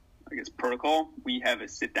gym's, I guess, protocol, we have a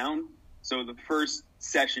sit down. So the first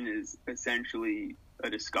session is essentially a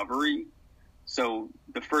discovery. So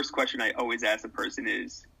the first question I always ask a person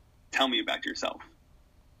is, tell me about yourself.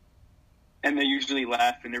 And they usually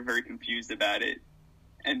laugh and they're very confused about it.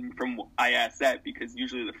 And I ask that because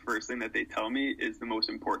usually the first thing that they tell me is the most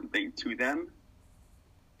important thing to them.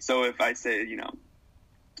 So if I say,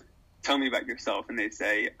 tell me about yourself, and they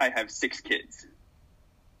say, I have 6 kids.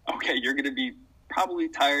 Okay, you're going to be probably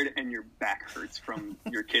tired and your back hurts from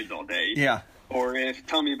your kids all day. Yeah. Or if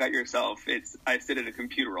tell me about yourself, it's I sit at a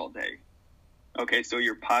computer all day. Okay, so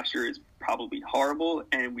your posture is probably horrible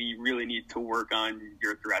and we really need to work on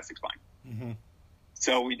your thoracic spine. Mm-hmm.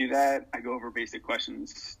 So we do that. I go over basic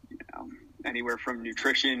questions, anywhere from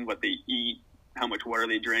nutrition, what they eat, how much water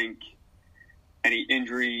they drink, any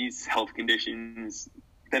injuries, health conditions.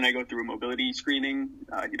 Then I go through a mobility screening,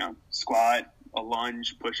 squat, a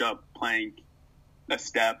lunge, push-up, plank, a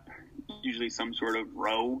step, usually some sort of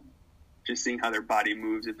row, just seeing how their body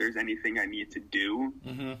moves, if there's anything I need to do.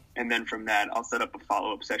 Mm-hmm. And then from that, I'll set up a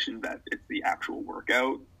follow-up session that it's the actual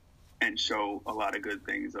workout and show a lot of good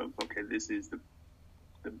things of, okay, this is the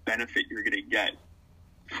benefit you're going to get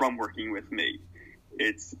from working with me.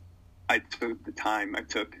 I took the time, I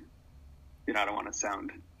don't want to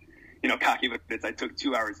sound, cocky, but I took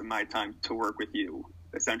 2 hours of my time to work with you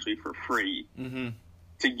essentially for free. Mm-hmm.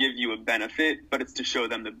 To give you a benefit, but it's to show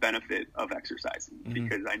them the benefit of exercising, mm-hmm.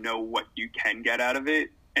 because I know what you can get out of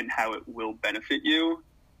it and how it will benefit you.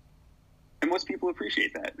 And most people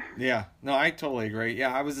appreciate that. Yeah, no, I totally agree.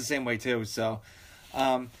 Yeah, I was the same way too. So,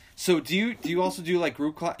 so do you also do like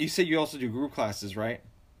group class? You said you also do group classes, right?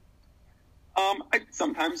 I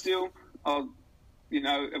sometimes do. At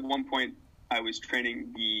one point I was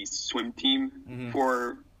training the swim team mm-hmm.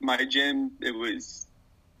 for my gym. It was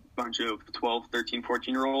bunch of 12, 13,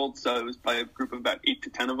 14-year-olds. So it was probably a group of about 8 to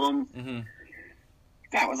 10 of them. Mm-hmm.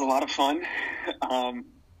 That was a lot of fun.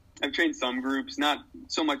 I've trained some groups, not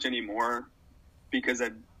so much anymore because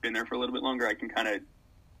I've been there for a little bit longer. I can kind of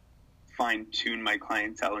fine-tune my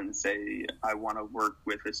clientele and say, I want to work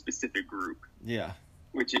with a specific group. Yeah.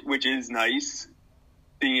 Which is nice,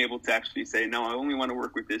 being able to actually say, no, I only want to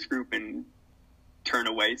work with this group and turn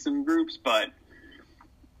away some groups, but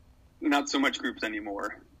not so much groups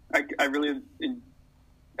anymore. I really,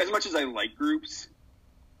 as much as I like groups,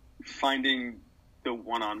 finding the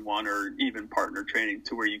one-on-one or even partner training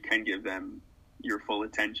to where you can give them your full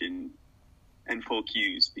attention and full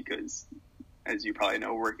cues, because as you probably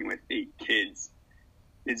know, working with 8 kids,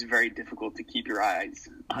 it's very difficult to keep your eyes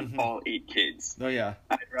on mm-hmm. all 8 kids. Oh yeah.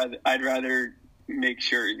 I'd rather make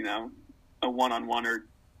sure, a one-on-one or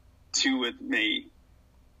 2 with me,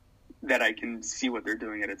 that I can see what they're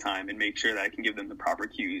doing at a time and make sure that I can give them the proper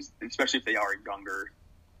cues, especially if they are younger,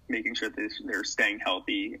 making sure that they're staying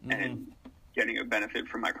healthy mm-hmm. and getting a benefit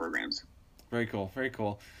from my programs. Very cool. Very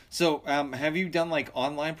cool. So have you done like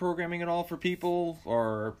online programming at all for people,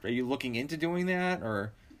 or are you looking into doing that,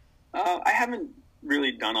 or? I haven't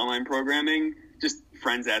really done online programming, just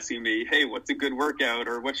friends asking me, hey, what's a good workout,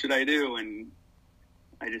 or what should I do? And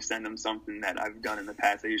I just send them something that I've done in the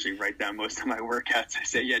past. I usually write down most of my workouts. I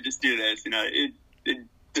say, yeah, just do this. It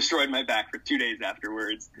destroyed my back for 2 days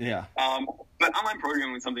afterwards. Yeah. But online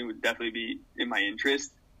programming was something would definitely be in my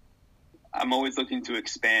interest. I'm always looking to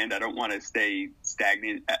expand. I don't want to stay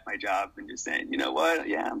stagnant at my job and just saying, you know what,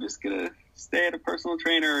 yeah, I'm just going to stay at a personal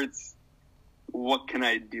trainer. It's what can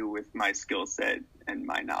I do with my skill set and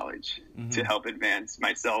my knowledge to help advance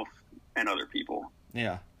myself and other people.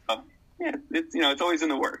 Yeah. Yeah, it's always in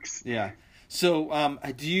the works. Yeah. So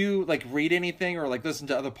do you like read anything or like listen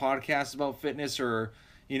to other podcasts about fitness or,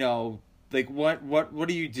 like what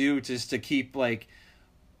do you do just to keep like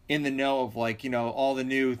in the know of like, all the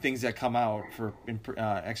new things that come out for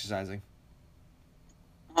exercising?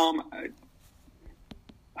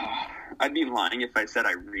 I'd be lying if I said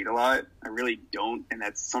I read a lot. I really don't, and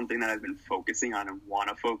that's something that I've been focusing on and want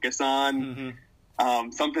to focus on.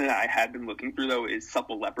 Something that I had been looking through, though, is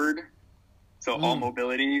Supple Leopard. So All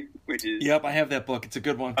Mobility, which is... Yep, I have that book. It's a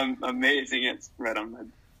good one. Amazing. It's right on my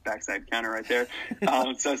backside counter right there.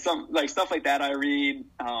 So some like stuff like that I read.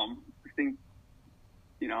 I think,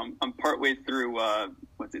 I'm partway through,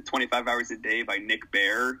 25 Hours a Day by Nick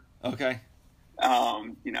Bare. Okay.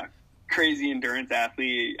 Crazy endurance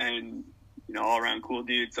athlete and, all around cool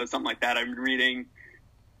dude. So something like that I've been reading.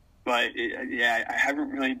 But I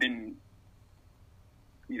haven't really been,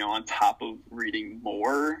 on top of reading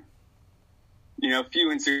more. A few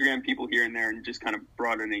Instagram people here and there and just kind of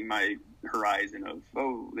broadening my horizon of,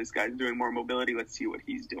 this guy's doing more mobility. Let's see what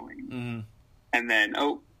he's doing. And then,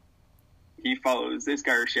 he follows this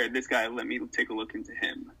guy or shared this guy. Let me take a look into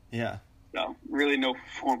him. Yeah. So really no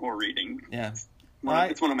formal reading. Yeah.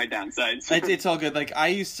 It's one of my downsides. It's all good. Like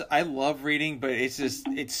I love reading, but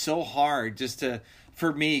it's so hard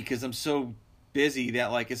for me because I'm so busy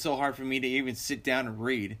that like it's so hard for me to even sit down and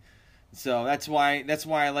read. So that's why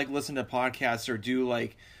I like listen to podcasts or do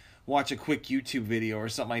like watch a quick YouTube video or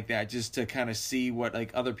something like that just to kind of see what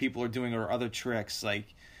like other people are doing or other tricks like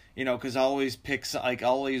because I always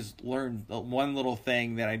always learn one little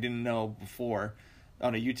thing that I didn't know before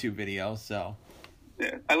on a YouTube video. So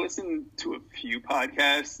yeah, I listen to a few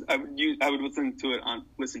podcasts. I would listen to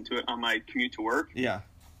it on my commute to work. Yeah,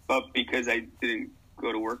 but because I didn't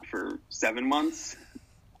go to work for 7 months,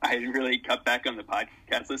 I really cut back on the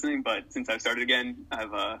podcast listening. But since I've started again,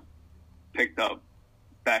 I've picked up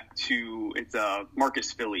back to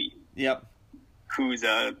Marcus Philly. Yep. Who's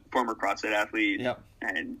a former CrossFit athlete. Yep.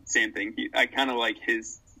 And same thing. I kind of like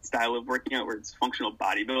his style of working out where it's functional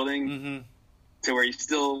bodybuilding to where you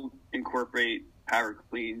still incorporate power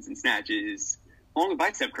cleans and snatches along with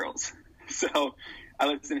bicep curls. So I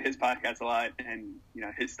listen to his podcast a lot and,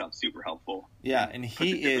 his stuff's super helpful. Yeah. And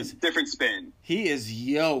he is different spin. He is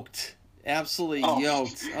yoked. Absolutely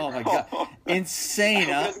yoked. Oh my God. Insane.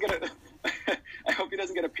 I hope he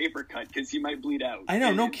doesn't get a paper cut because he might bleed out. I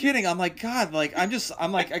know, no kidding. I'm like, God, like, I go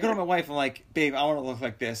to my wife, I'm like, babe, I want to look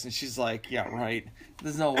like this. And she's like, yeah, right.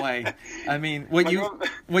 There's no way. I mean, what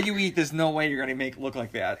you eat, there's no way you're going to look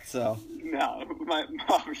like that. So. No, my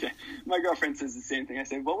girlfriend says the same thing. I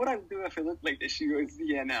say, what would I do if I looked like this? She goes,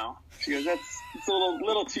 yeah, no. She goes, it's a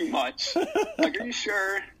little too much. I'm like, are you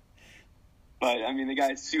sure? But, I mean, the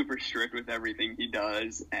guy's super strict with everything he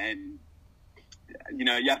does, and you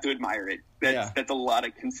have to admire it. That's a lot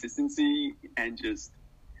of consistency and just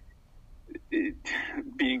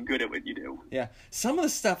being good at what you do. Yeah. Some of the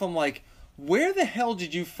stuff I'm like, where the hell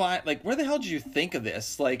did you think of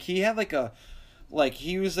this? Like he had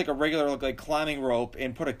he used like a regular like climbing rope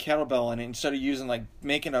and put a kettlebell in it instead of using like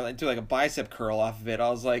making a bicep curl off of it. I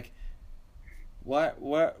was like, what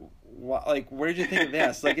like where did you think of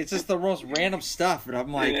this? Like it's just the most random stuff, and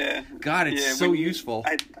I'm like, God, it's so useful.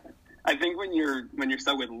 I think when you're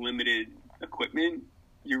stuck with limited equipment,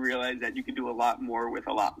 you realize that you can do a lot more with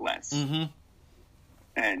a lot less.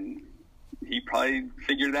 And he probably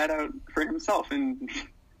figured that out for himself, and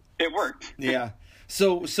it worked. Yeah.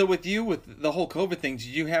 So with you, with the whole COVID thing, did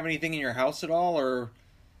you have anything in your house at all, or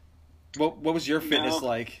what was your fitness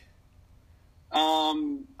like?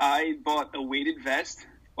 I bought a weighted vest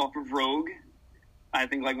off of Rogue. I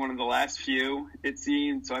think like one of the last few it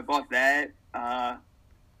seemed. So I bought that.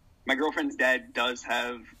 My girlfriend's dad does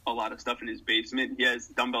have a lot of stuff in his basement. He has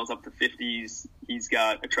dumbbells up to 50s. He's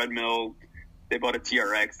got a treadmill. They bought a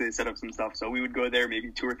TRX. They set up some stuff. So we would go there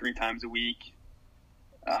maybe 2 or 3 times a week.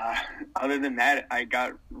 Other than that, I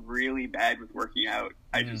got really bad with working out.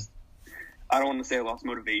 I don't want to say I lost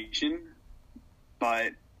motivation,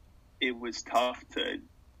 but it was tough to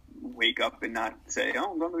wake up and not say,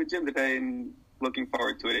 I'm going to the gym today and looking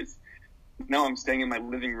forward to it. I'm staying in my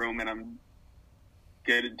living room and I'm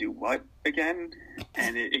going to do what again?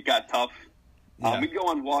 And it got tough. Yeah. We'd go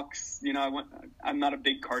on walks. You know, I'm not a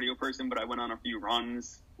big cardio person, but I went on a few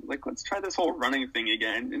runs. Like, let's try this whole running thing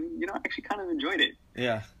again. And, you know, I actually kind of enjoyed it.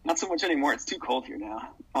 Yeah. Not so much anymore. It's too cold here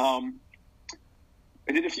now.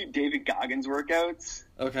 I did a few David Goggins workouts.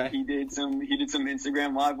 Okay. He did some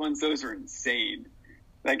Instagram live ones. Those were insane.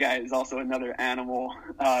 That guy is also another animal.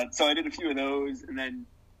 So I did a few of those, and then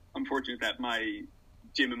I'm fortunate that my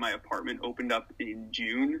gym in my apartment opened up in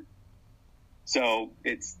June. So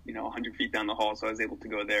it's, you know, 100 feet down the hall, so I was able to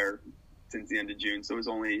go there since the end of June. So it was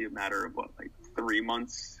only a matter of, 3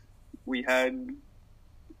 months we had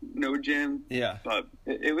no gym. Yeah. But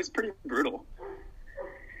it was pretty brutal.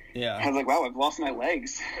 Yeah. I was like, wow, I've lost my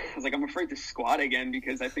legs. I was like, I'm afraid to squat again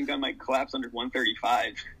because I think I might collapse under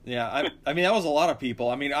 135. Yeah. I mean, that was a lot of people.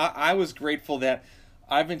 I mean, I was grateful that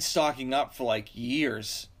I've been stocking up for like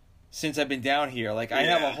years since I've been down here. Like, I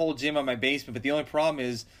have a whole gym in my basement, but the only problem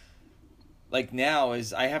is, like, now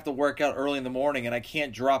is I have to work out early in the morning and I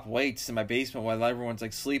can't drop weights in my basement while everyone's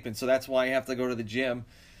like sleeping. So that's why I have to go to the gym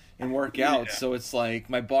and work out. Yeah. So it's like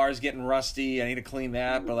my bar's getting rusty. I need to clean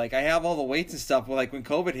that. But like, I have all the weights and stuff. But like when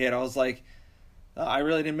COVID hit, I was like, oh, I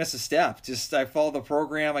really didn't miss a step. Just I followed the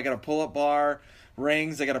program. I got a pull-up bar,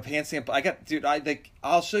 rings. I got a handstand.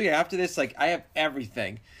 I'll show you after this. Like, I have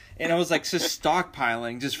everything. And it was like just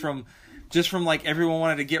stockpiling just from like everyone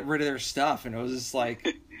wanted to get rid of their stuff. And it was just like,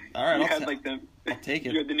 all right, I'll take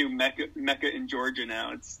it. You had the new Mecca in Georgia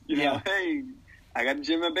now. It's, you know, hey, I got a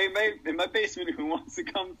gym in my basement. Who wants to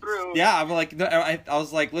come through? Yeah, I'm like, no, I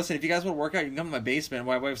was like, listen, if you guys want to work out, you can come to my basement.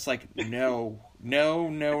 My wife's like, no.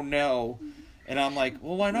 And I'm like,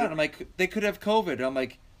 well, why not? I'm like, they could have COVID. I'm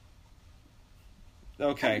like,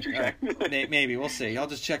 okay, maybe we'll see. I'll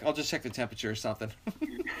just check the temperature or something.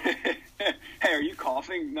 Hey, are you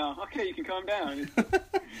coughing? No. Okay, you can calm down.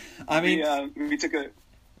 I mean, we took a.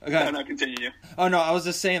 Okay. No, continue. Oh no, I was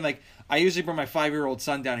just saying, like, I usually bring my 5-year-old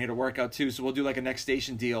son down here to work out too, so we'll do like a next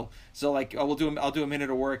station deal. So like, I'll do a minute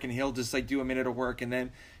of work, and he'll just like do a minute of work, and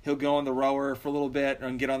then he'll go on the rower for a little bit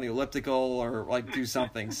and get on the elliptical or like do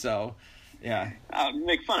something. So, yeah.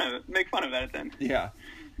 Make fun of it then. Yeah.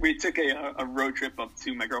 We took a road trip up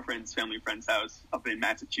to my girlfriend's family friend's house up in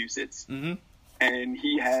Massachusetts, and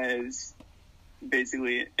he has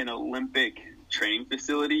basically an Olympic training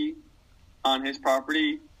facility on his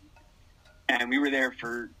property. And we were there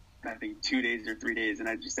for, I think, 2 days or 3 days. And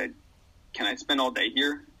I just said, can I spend all day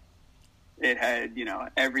here? It had, you know,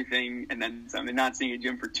 everything. And then some. And not seeing a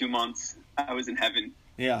gym for 2 months, I was in heaven.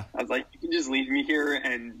 Yeah. I was like, you can just leave me here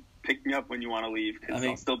and pick me up when you want to leave. Because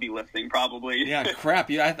I'll still be lifting probably. Yeah, crap.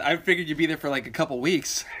 I figured you'd be there for like a couple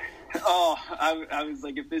weeks. Oh, I was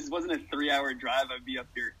like, if this wasn't a 3-hour drive, I'd be up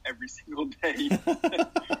here every single day.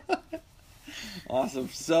 Awesome.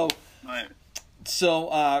 So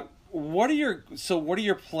what are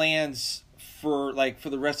your plans for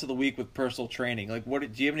the rest of the week with personal training? Like, do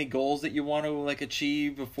you have any goals that you want to like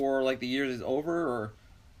achieve before like the year is over, or?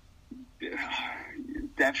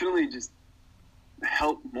 Definitely just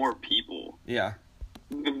help more people. Yeah.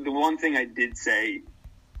 The one thing I did say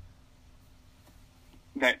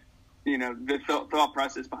that, you know, the thought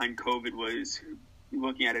process behind COVID was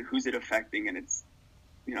looking at it, who's it affecting? And it's,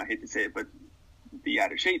 you know, I hate to say it, but the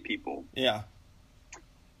out of shape people. Yeah.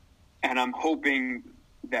 And I'm hoping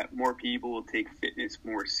that more people will take fitness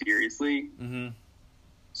more seriously. Mm-hmm.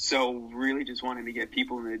 So really just wanting to get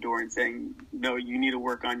people in the door and saying, no, you need to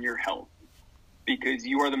work on your health because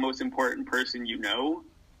you are the most important person you know.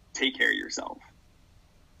 Take care of yourself.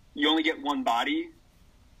 You only get one body,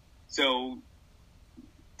 so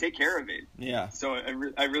take care of it. Yeah. So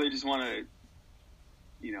I really just want to,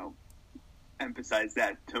 you know, emphasize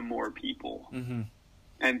that to more people. Mm-hmm.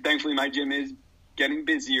 And thankfully my gym is getting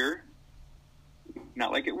busier.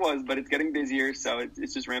 Not like it was, but it's getting busier. So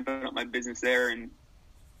it's just ramping up my business there and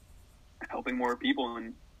helping more people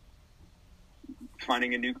and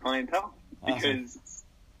finding a new clientele. Awesome. Because it's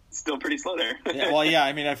still pretty slow there. Yeah, well, yeah.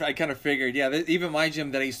 I mean, I kind of figured. Yeah, even my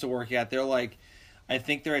gym that I used to work at, they're like, I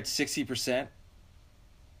think they're at 60%.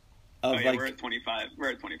 We're at 25.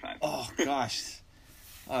 We're at 25. Oh gosh.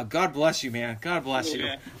 God bless you, man. God bless you.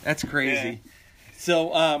 That's crazy. Yeah.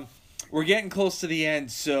 So we're getting close to the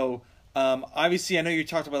end. So obviously, I know you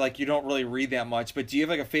talked about like you don't really read that much, but do you have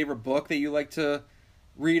like a favorite book that you like to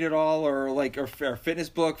read at all, or like or fitness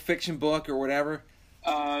book, fiction book, or whatever?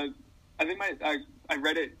 I think I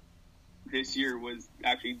read it this year was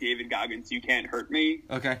actually David Goggins' You Can't Hurt Me.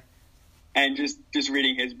 Okay. And just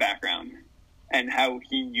reading his background and how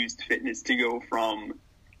he used fitness to go from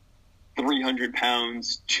 300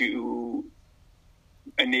 pounds to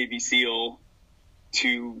a Navy SEAL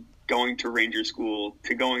to going to Ranger School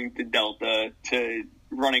to going to Delta to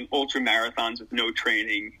running ultra marathons with no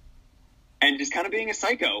training and just kind of being a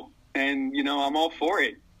psycho. And, I'm all for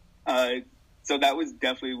it. So that was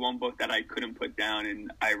definitely one book that I couldn't put down,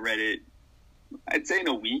 and I read it, I'd say in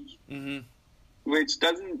a week, which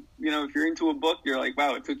doesn't, if you're into a book, you're like,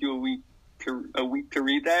 wow, it took you a week to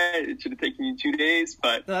read that. It should have taken you 2 days,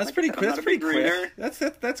 but no, that's pretty quick. That's pretty quick.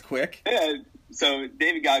 That's quick. Yeah. So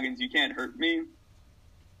David Goggins' You Can't Hurt Me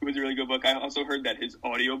was a really good book. I also heard that his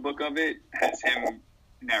audiobook of it has him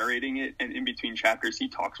narrating it, and in between chapters he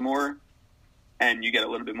talks more, and you get a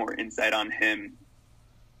little bit more insight on him.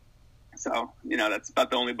 So, that's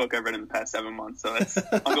about the only book I've read in the past 7 months. So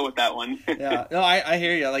I'll go with that one. Yeah. No, I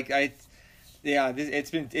hear you.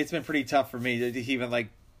 It's been pretty tough for me to even like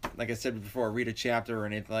I said before, read a chapter or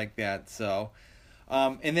anything like that. So,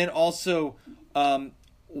 and then also,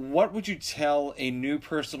 what would you tell a new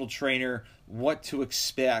personal trainer what to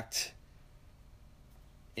expect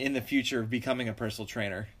in the future of becoming a personal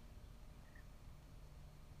trainer?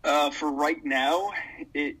 For right now,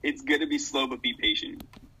 it's going to be slow, but be patient.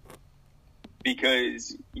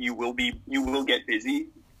 Because you will get busy,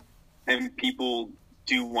 and people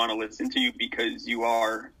do want to listen to you because you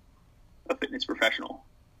are a fitness professional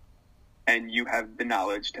and you have the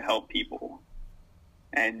knowledge to help people,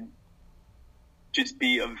 and just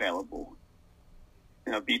be available.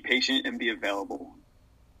 Be patient and be available.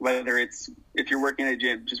 Whether it's, if you're working at a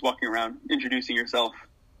gym, just walking around, introducing yourself.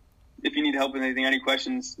 If you need help with anything, any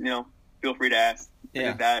questions, feel free to ask.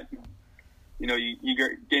 Yeah. That, you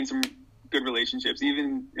gain some good relationships.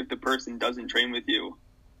 Even if the person doesn't train with you,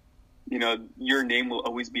 your name will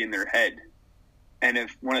always be in their head. And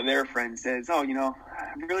if one of their friends says, oh,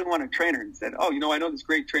 I really want a trainer, and said, oh, I know this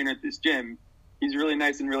great trainer at this gym. He's really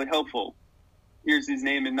nice and really helpful. Here's his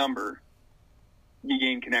name and number. You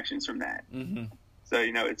gain connections from that. Mm-hmm. So,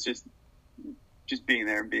 it's just being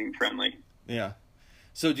there and being friendly. Yeah.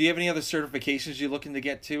 So do you have any other certifications you're looking to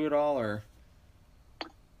get to at all, or?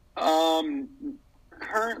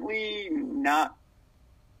 Currently not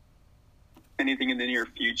anything in the near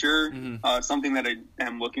future. Mm-hmm. Something that I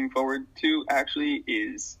am looking forward to actually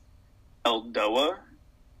is ELDOA.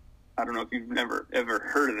 I don't know if you've never ever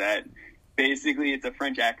heard of that. Basically, it's a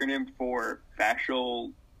French acronym for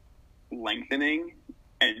fascial lengthening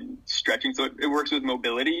and stretching. So it works with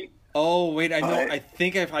mobility. Oh wait, I know. I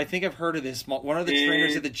think I've heard of this. One of the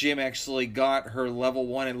trainers at the gym actually got her level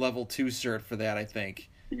 1 and level 2 cert for that, I think.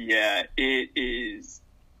 Yeah, it is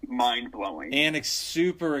mind-blowing. And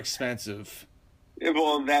super expensive.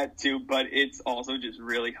 Well, that too, but it's also just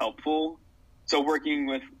really helpful. So working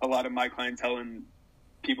with a lot of my clientele and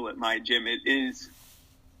people at my gym, it is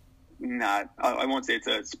not, I won't say it's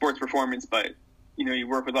a sports performance, but, you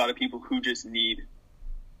work with a lot of people who just need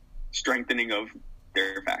strengthening of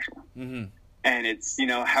their fascia. Mm-hmm. And it's,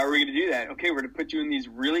 how are we going to do that? Okay, we're going to put you in these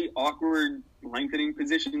really awkward lengthening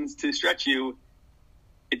positions to stretch you.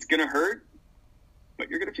 It's going to hurt, but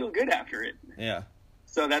you're going to feel good after it. Yeah.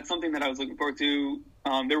 So that's something that I was looking forward to.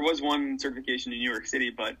 There was one certification in New York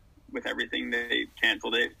City, but with everything, they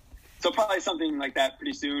canceled it. So probably something like that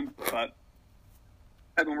pretty soon. But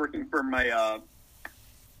I've been working for my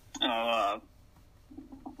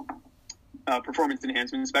performance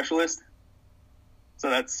enhancement specialist. So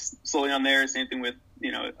that's slowly on there. Same thing with,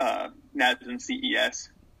 NADS and CES,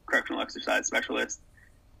 correctional exercise specialist.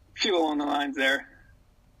 A few along the lines there,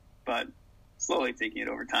 but slowly taking it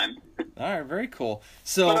over time. All right, very cool.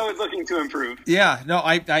 So, but always looking to improve. Yeah, no,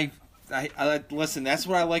 I listen. That's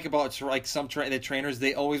what I like about some the trainers.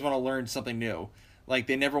 They always want to learn something new. Like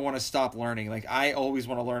they never want to stop learning. Like I always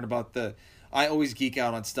want to learn about I always geek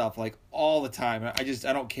out on stuff like all the time. I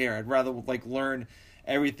don't care. I'd rather learn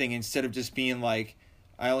everything instead of just being like,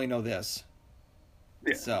 I only know this.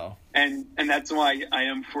 Yeah. So. And that's why I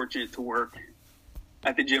am fortunate to work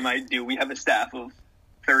at the gym I do. We have a staff of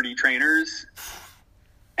 30 trainers,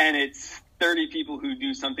 and it's 30 people who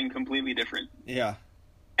do something completely different. Yeah.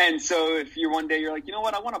 And so if one day you're like, you know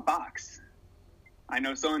what, I want to box. I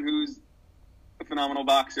know someone who's a phenomenal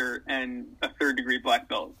boxer and a 3rd degree black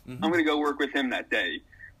belt. Mm-hmm. I'm going to go work with him that day.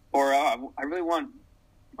 Or I want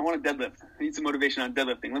to deadlift. I need some motivation on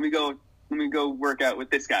deadlifting. Let me go work out with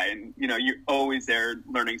this guy. And, you're always there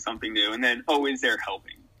learning something new and then always there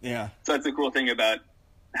helping. Yeah. So that's the cool thing about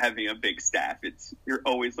having a big staff. You're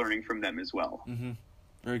always learning from them as well. Mm-hmm.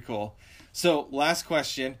 Very cool. So last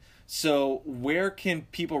question. So where can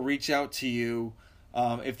people reach out to you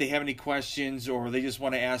if they have any questions or they just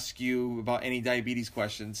want to ask you about any diabetes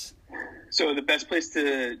questions? So the best place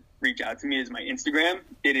to reach out to me is my Instagram.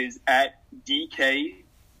 It is at DK_T1D.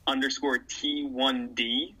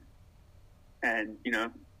 And,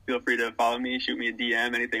 feel free to follow me, shoot me a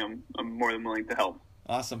DM, anything. I'm more than willing to help.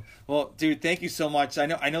 Awesome. Well, dude, thank you so much. I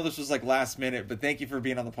know this was like last minute, but thank you for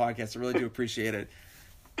being on the podcast. I really do appreciate it.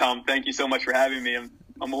 Tom, thank you so much for having me.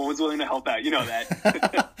 I'm always willing to help out. You know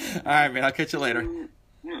that. All right, man. I'll catch you later.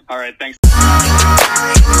 All right. Thanks.